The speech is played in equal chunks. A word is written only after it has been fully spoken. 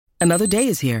Another day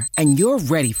is here, and you're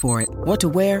ready for it. What to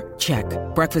wear? Check.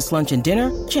 Breakfast, lunch, and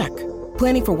dinner? Check.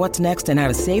 Planning for what's next and how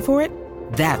to save for it?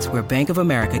 That's where Bank of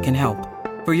America can help.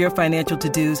 For your financial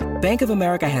to-dos, Bank of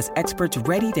America has experts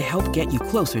ready to help get you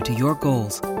closer to your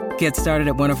goals. Get started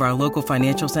at one of our local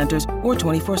financial centers or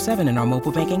 24/7 in our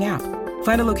mobile banking app.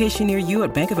 Find a location near you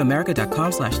at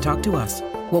bankofamerica.com/talktous.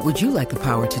 What would you like the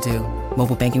power to do?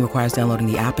 Mobile banking requires downloading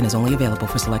the app and is only available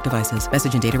for select devices.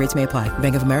 Message and data rates may apply.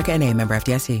 Bank of America N.A., member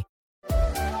FDIC.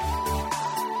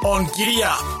 On Giddy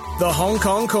Up, the Hong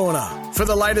Kong Corner. For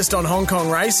the latest on Hong Kong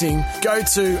racing, go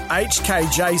to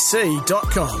hkjc.com.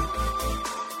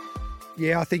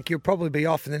 Yeah, I think you'll probably be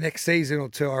off in the next season or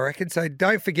two, I reckon. So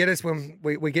don't forget us when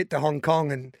we get to Hong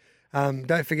Kong, and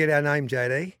don't forget our name,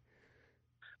 JD.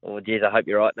 Oh, geez, I hope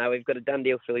you're right. No, we've got a done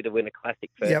deal, Philly, to win a classic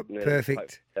first. Yep,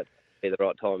 perfect. That'd be the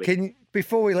right timing.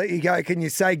 Before we let you go, can you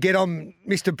say get on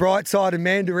Mr. Brightside and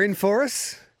Mandarin for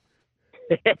us?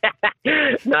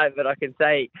 No, but I can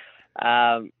say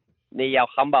ni yao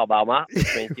hambao bao ma,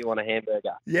 which means you want a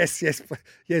hamburger. Yes,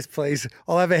 please.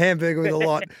 I'll have a hamburger with a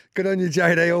lot. Good on you,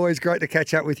 JD. Always great to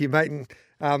catch up with you, mate. And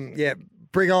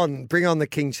bring on the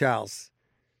King Charles.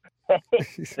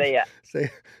 See ya.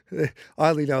 I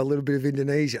only know a little bit of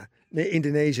Indonesian.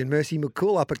 Mercy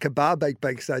Makul up at Kebab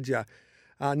Bake Saja.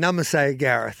 Namaste,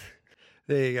 Gareth.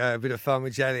 There you go, a bit of fun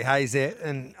with JD Hayes there.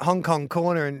 And Hong Kong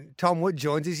Corner, and Tom Wood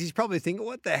joins us. He's probably thinking,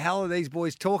 what the hell are these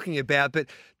boys talking about? But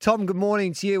Tom, good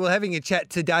morning to you. We're having a chat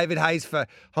to David Hayes for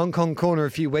Hong Kong Corner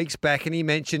a few weeks back, and he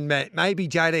mentioned maybe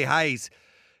JD Hayes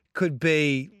could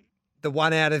be the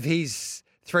one out of his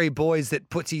three boys that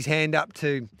puts his hand up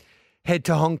to head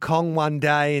to Hong Kong one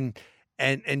day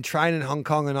and train in Hong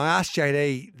Kong. And I asked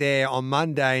JD there on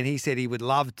Monday, and he said he would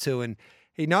love to, and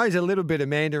he knows a little bit of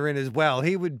Mandarin as well.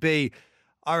 He would be...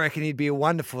 I reckon he'd be a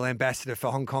wonderful ambassador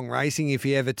for Hong Kong racing if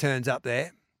he ever turns up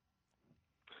there.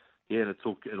 Yeah, it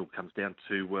all comes down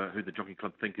to who the jockey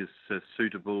club think is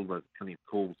suitable. There's plenty of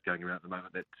calls going around at the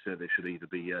moment that there should either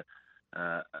be a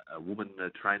woman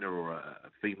trainer or a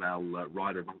female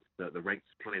rider amongst the ranks.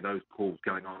 Plenty of those calls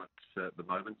going on at the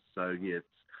moment. So, yeah,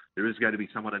 there is going to be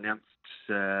someone announced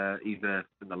either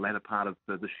in the latter part of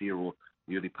this year or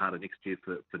the early part of next year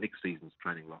for next season's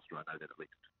training roster. I know that at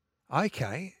least.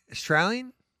 Okay.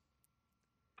 Australian?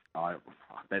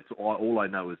 That's all I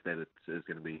know is that it's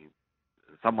going to be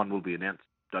someone will be announced.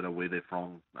 Don't know where they're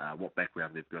from, what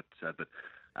background they've got, but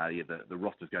the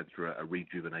roster's going through a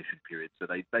rejuvenation period. So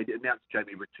they announced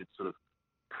Jamie Richards sort of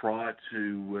prior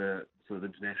to sort of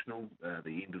international,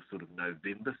 the end of sort of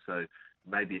November. So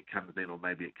maybe it comes then, or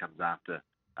maybe it comes after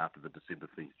the December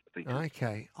feature.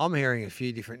 Okay. I'm hearing a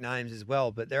few different names as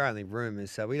well, but they're only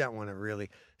rumours, so we don't want to really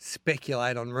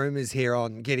speculate on rumours here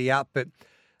on Giddy Up. But,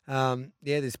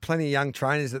 there's plenty of young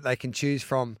trainers that they can choose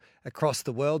from across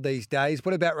the world these days.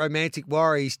 What about Romantic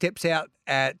Warrior? He steps out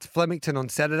at Flemington on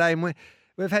Saturday, and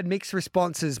we've had mixed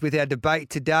responses with our debate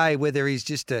today, whether he's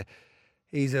just if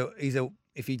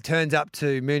he turns up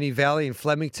to Moonee Valley in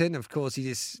Flemington, of course, he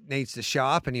just needs to show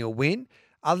up and he'll win.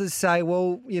 Others say,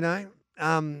 well,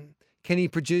 can he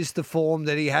produce the form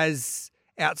that he has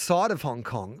outside of Hong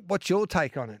Kong? What's your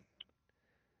take on it?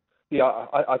 Yeah,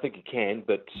 I think he can,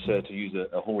 but to use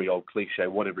a hoary old cliche,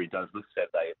 whatever he does this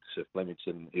Saturday at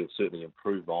Flemington, he'll certainly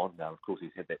improve on. Now, of course,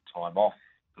 he's had that time off.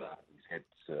 He's had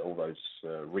all those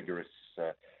rigorous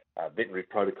veterinary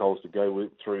protocols to go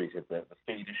through. He's had the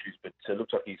feed issues, but it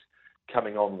looks like he's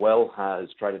coming on well.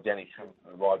 His trainer, Danny Shum,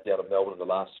 arrived out of Melbourne in the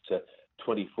last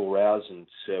 24 hours, and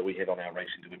we had on our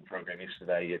Racing to Win program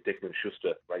yesterday Declan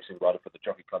Schuster, racing rider for the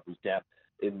Jockey Club, who's down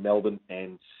in Melbourne,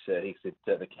 and he said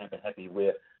the camp are happy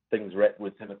where things are at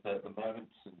with him at the moment,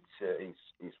 and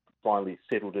he's finally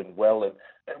settled in well, and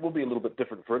it will be a little bit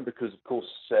different for him because, of course,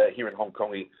 here in Hong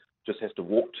Kong, he just has to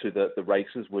walk to the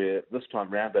races, where this time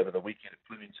round over the weekend at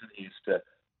Flemington, he used to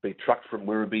be trucked from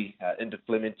Werribee into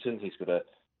Flemington. He's got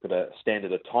to stand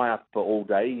at a tie-up for all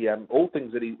day, all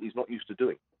things that he's not used to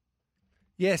doing.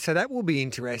 Yeah, so that will be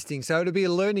interesting. So it'll be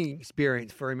a learning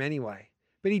experience for him anyway.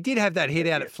 But he did have that hit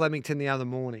out at Flemington the other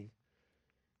morning.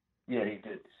 Yeah, he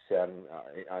did.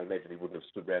 I imagine he wouldn't have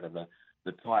stood around in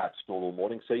the tie-up stall all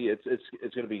morning. So yeah,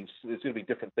 it's going to be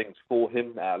different things for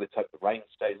him. Let's hope the rain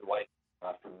stays away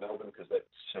from Melbourne, because that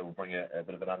will bring a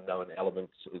bit of an unknown element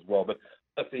as well. But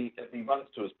if he runs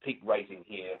to his peak rating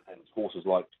here, and horses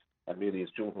like Amelia's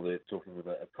Jewel, they're talking with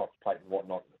a Cox Plate and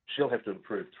whatnot, she'll have to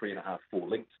improve 3.5, 4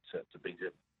 lengths to beat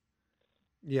him.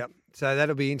 Yeah, so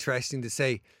that'll be interesting to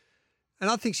see. And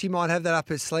I think she might have that up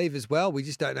her sleeve as well. We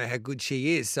just don't know how good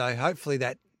she is. So hopefully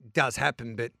that does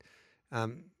happen, but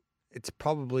it's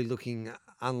probably looking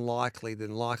unlikely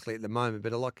than likely at the moment,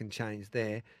 but a lot can change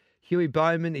there. Huey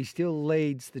Bowman, he still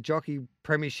leads the Jockey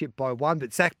Premiership by 1,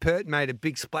 but Zach Pert made a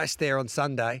big splash there on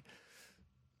Sunday.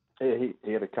 Yeah,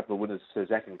 he had a couple of winners,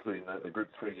 Zach, including the Group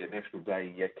 3 National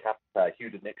Day Cup. Hugh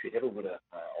didn't actually have a winner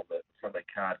on the Sunday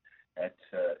card at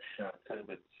Sharpton,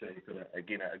 but he's got, a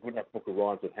good enough book of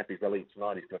rides with Happy Valley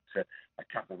tonight. He's got a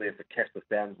couple there for Casper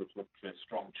Downs, which look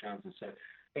strong chances. So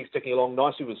he's ticking along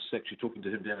nicely. Was actually talking to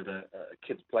him down at a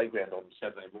kids' playground on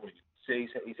Saturday morning. So he's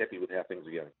happy with how things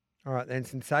are going. All right, then,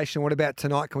 sensational. What about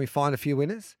tonight? Can we find a few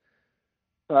winners?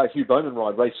 Hugh Bowman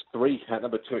ride, race 3,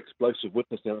 number 2, Explosive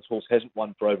Witness. Now, this horse hasn't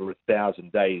won for over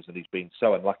 1,000 days, and he's been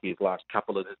so unlucky his last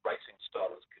couple, and his racing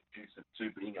style is conducive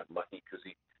to being unlucky because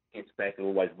he gets back and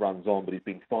always runs on, but he's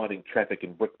been finding traffic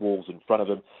and brick walls in front of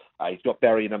him. He's got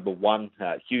barrier number 1.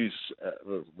 Hugh's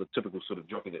the typical sort of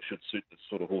jockey that should suit this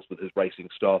sort of horse with his racing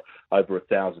style, over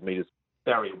 1,000 metres.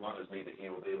 Barrier 1 is neither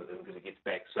here or there with him because he gets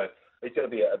back. So it's going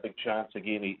to be a big chance.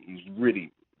 Again, he's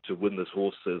ready to win this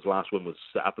horse. His last win was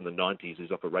up in the 90s.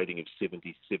 He's off a rating of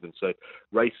 77. So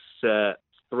race 3,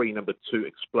 number 2,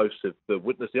 Explosive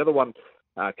Witness. The other one,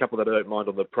 a couple that I don't mind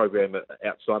on the program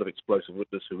outside of Explosive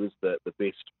Witness, who is the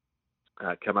best,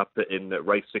 come up in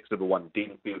race 6, number 1,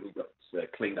 Denfield. He got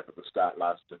cleaned up at the start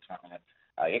last time.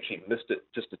 He actually missed it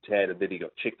just a tad, and then he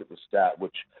got checked at the start,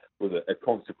 which was a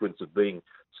consequence of being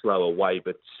slow away.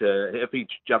 But if he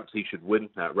jumps, he should win.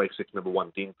 Race 6, number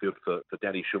 1, Denfield for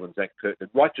Danny Shum and Zach Curtin.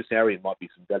 Righteous Arian might be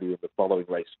some value in the following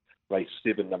race. Race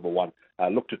 7, number 1.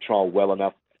 Look to trial well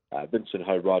enough. Vincent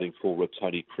Ho riding for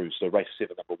Tony Cruz. So race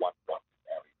 7, number 1.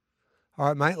 All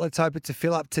right, mate, let's hope it's a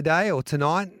fill-up today or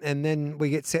tonight, and then we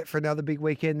get set for another big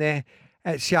weekend there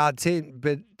at Shard Tent.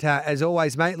 But as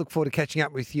always, mate, look forward to catching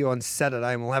up with you on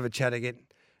Saturday, and we'll have a chat again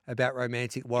about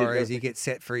Romantic Warrior as he gets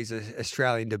set for his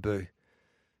Australian debut.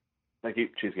 Thank you.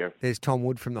 Cheers, Gary. There's Tom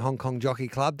Wood from the Hong Kong Jockey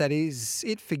Club. That is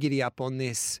it for Giddy Up on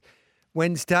this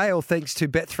Wednesday. All thanks to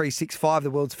Bet365, the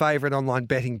world's favourite online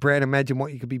betting brand. Imagine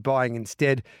what you could be buying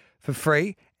instead for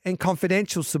free and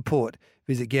confidential support.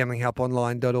 Visit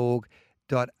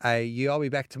gamblinghelponline.org.au. I'll be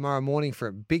back tomorrow morning for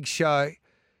a big show.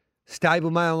 Stable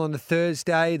Mail on a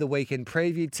Thursday, the weekend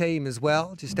preview team as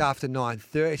well, just after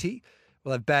 9:30.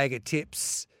 We'll have Bag of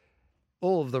Tips,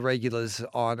 all of the regulars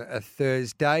on a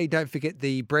Thursday. Don't forget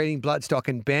the Breeding Bloodstock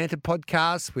and Banter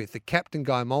podcast with the Captain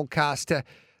Guy Mulcaster.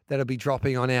 That'll be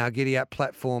dropping on our Giddy Up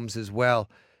platforms as well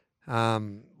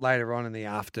later on in the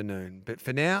afternoon. But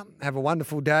for now, have a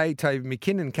wonderful day. Toby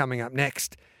McKinnon coming up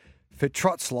next for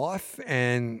Trots Life.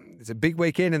 And it's a big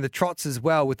weekend in the Trots as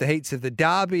well with the heats of the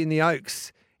Derby and the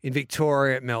Oaks in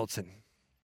Victoria at Melton.